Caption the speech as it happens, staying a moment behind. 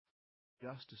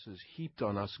Justices heaped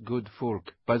on us good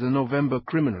folk by the November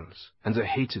criminals and the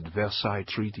hated Versailles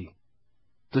Treaty.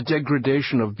 The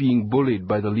degradation of being bullied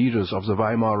by the leaders of the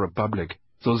Weimar Republic,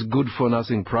 those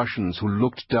good-for-nothing Prussians who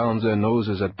looked down their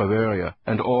noses at Bavaria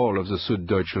and all of the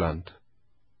Süddeutschland.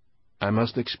 I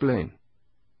must explain.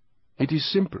 It is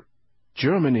simple.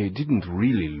 Germany didn't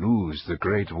really lose the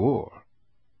Great War.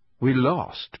 We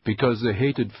lost because the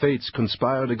hated fates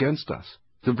conspired against us,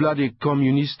 the bloody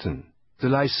Kommunisten, the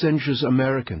licentious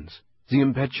Americans, the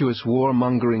impetuous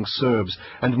warmongering Serbs,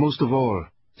 and most of all,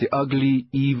 the ugly,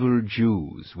 evil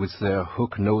Jews with their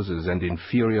hook noses and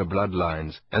inferior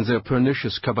bloodlines, and their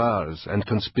pernicious cabals and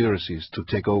conspiracies to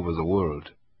take over the world.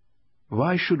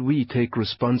 Why should we take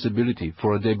responsibility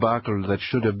for a debacle that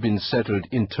should have been settled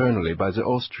internally by the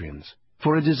Austrians,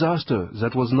 for a disaster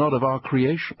that was not of our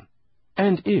creation?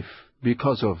 And if,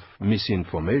 because of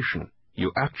misinformation,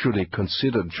 you actually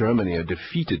considered Germany a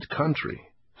defeated country,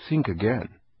 think again.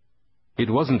 It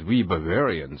wasn't we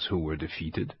Bavarians who were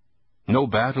defeated. No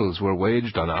battles were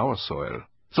waged on our soil,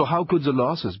 so how could the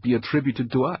losses be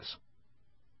attributed to us?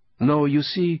 No, you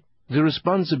see, the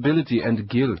responsibility and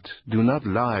guilt do not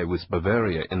lie with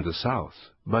Bavaria in the south,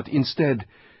 but instead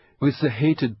with the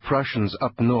hated Prussians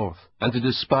up north and the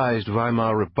despised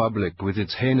Weimar Republic with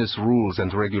its heinous rules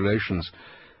and regulations,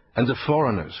 and the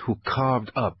foreigners who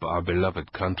carved up our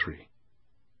beloved country.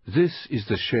 This is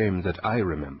the shame that I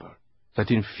remember,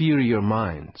 that inferior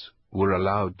minds were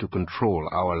allowed to control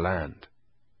our land.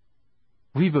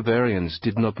 We Bavarians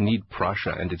did not need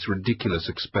Prussia and its ridiculous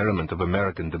experiment of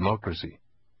American democracy.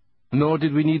 Nor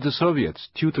did we need the Soviets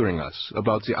tutoring us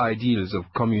about the ideals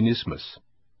of communismus.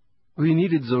 We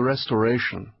needed the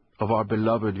restoration of our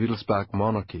beloved Wittelsbach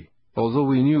monarchy, although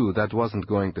we knew that wasn't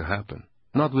going to happen,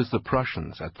 not with the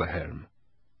Prussians at the helm.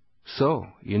 So,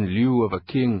 in lieu of a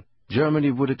king,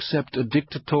 Germany would accept a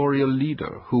dictatorial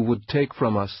leader who would take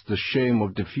from us the shame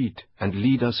of defeat and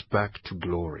lead us back to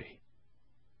glory.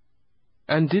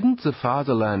 And didn't the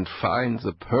fatherland find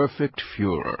the perfect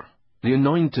Führer, the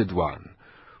anointed one,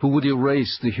 who would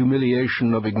erase the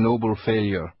humiliation of ignoble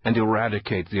failure and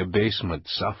eradicate the abasement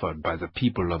suffered by the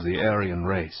people of the Aryan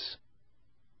race?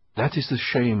 That is the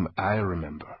shame I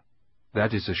remember.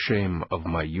 That is the shame of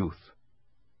my youth.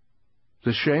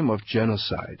 The shame of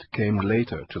genocide came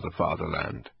later to the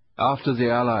fatherland, after the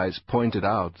Allies pointed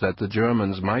out that the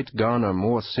Germans might garner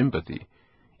more sympathy,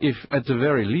 if, at the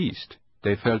very least,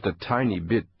 they felt a tiny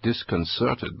bit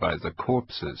disconcerted by the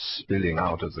corpses spilling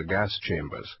out of the gas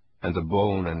chambers and the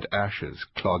bone and ashes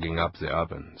clogging up the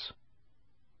ovens.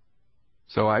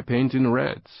 So I paint in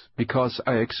reds, because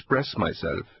I express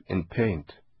myself in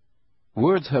paint.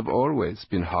 Words have always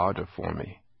been harder for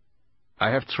me. I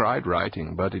have tried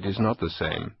writing, but it is not the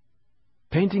same.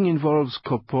 Painting involves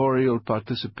corporeal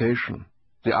participation,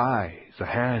 the eye, the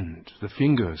hand, the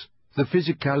fingers, the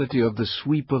physicality of the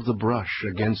sweep of the brush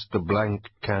against the blank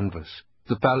canvas,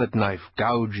 the palette knife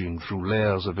gouging through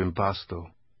layers of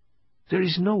impasto. There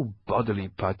is no bodily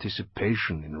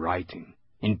participation in writing,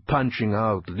 in punching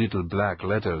out little black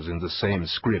letters in the same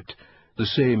script, the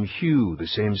same hue, the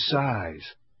same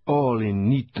size, all in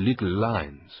neat little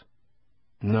lines.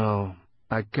 No,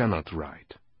 I cannot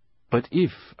write. But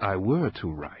if I were to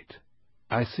write,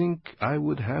 I think I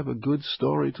would have a good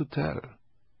story to tell.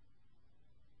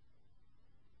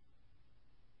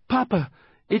 Papa,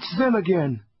 it's them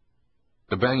again!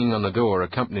 The banging on the door,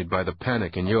 accompanied by the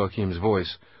panic in Joachim's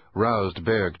voice, roused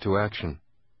Berg to action.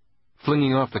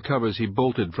 Flinging off the covers, he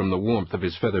bolted from the warmth of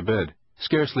his feather bed,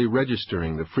 scarcely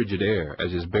registering the frigid air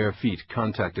as his bare feet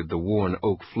contacted the worn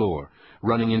oak floor,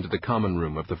 running into the common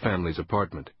room of the family's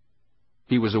apartment.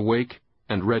 He was awake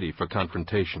and ready for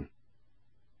confrontation.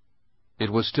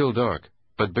 It was still dark,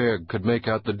 but Berg could make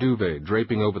out the duvet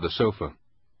draping over the sofa.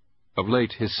 Of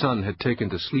late, his son had taken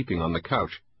to sleeping on the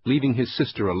couch, leaving his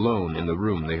sister alone in the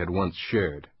room they had once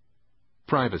shared.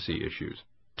 Privacy issues,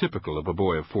 typical of a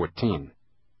boy of 14.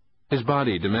 His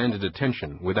body demanded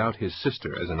attention without his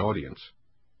sister as an audience.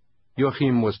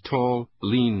 Joachim was tall,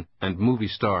 lean, and movie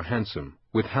star handsome,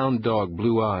 with hound dog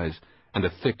blue eyes and a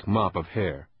thick mop of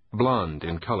hair, blonde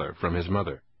in color from his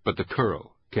mother, but the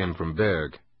curl came from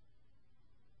Berg.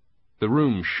 The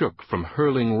room shook from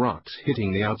hurling rocks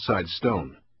hitting the outside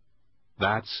stone.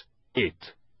 That's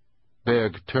it.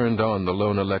 Berg turned on the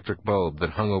lone electric bulb that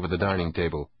hung over the dining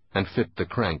table and fit the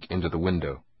crank into the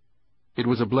window. It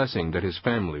was a blessing that his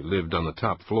family lived on the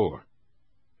top floor.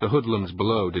 The hoodlums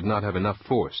below did not have enough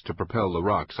force to propel the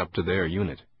rocks up to their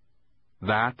unit.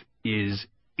 That is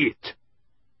it.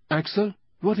 Axel,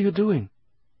 what are you doing?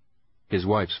 His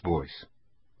wife's voice.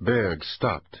 Berg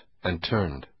stopped and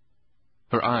turned.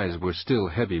 Her eyes were still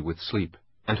heavy with sleep,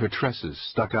 and her tresses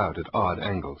stuck out at odd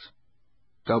angles.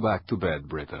 "Go back to bed,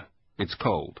 Britta. It's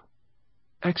cold."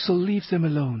 "Axel, leave them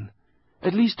alone.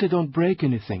 At least they don't break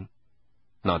anything."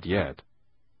 "Not yet."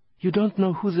 "You don't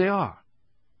know who they are."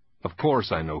 "Of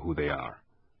course I know who they are.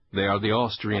 They are the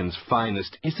Austrians'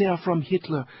 finest." "If they are from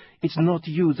Hitler, it's not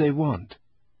you they want.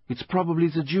 It's probably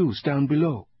the Jews down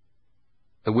below."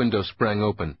 The window sprang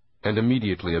open, and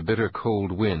immediately a bitter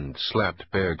cold wind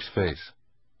slapped Berg's face.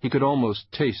 He could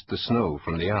almost taste the snow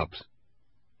from the Alps.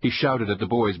 He shouted at the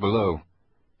boys below.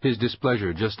 His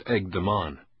displeasure just egged them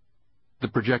on. The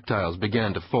projectiles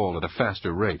began to fall at a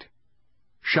faster rate.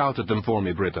 "Shout at them for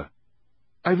me, Britta."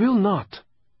 "I will not."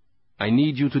 "I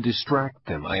need you to distract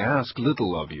them. I ask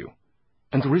little of you."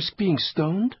 "And risk being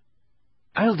stoned?"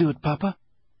 "I'll do it, Papa."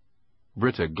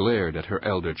 Britta glared at her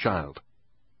elder child.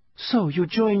 "So you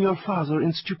join your father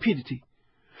in stupidity.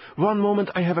 One moment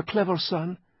I have a clever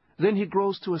son, then he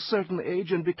grows to a certain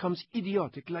age and becomes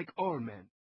idiotic like all men."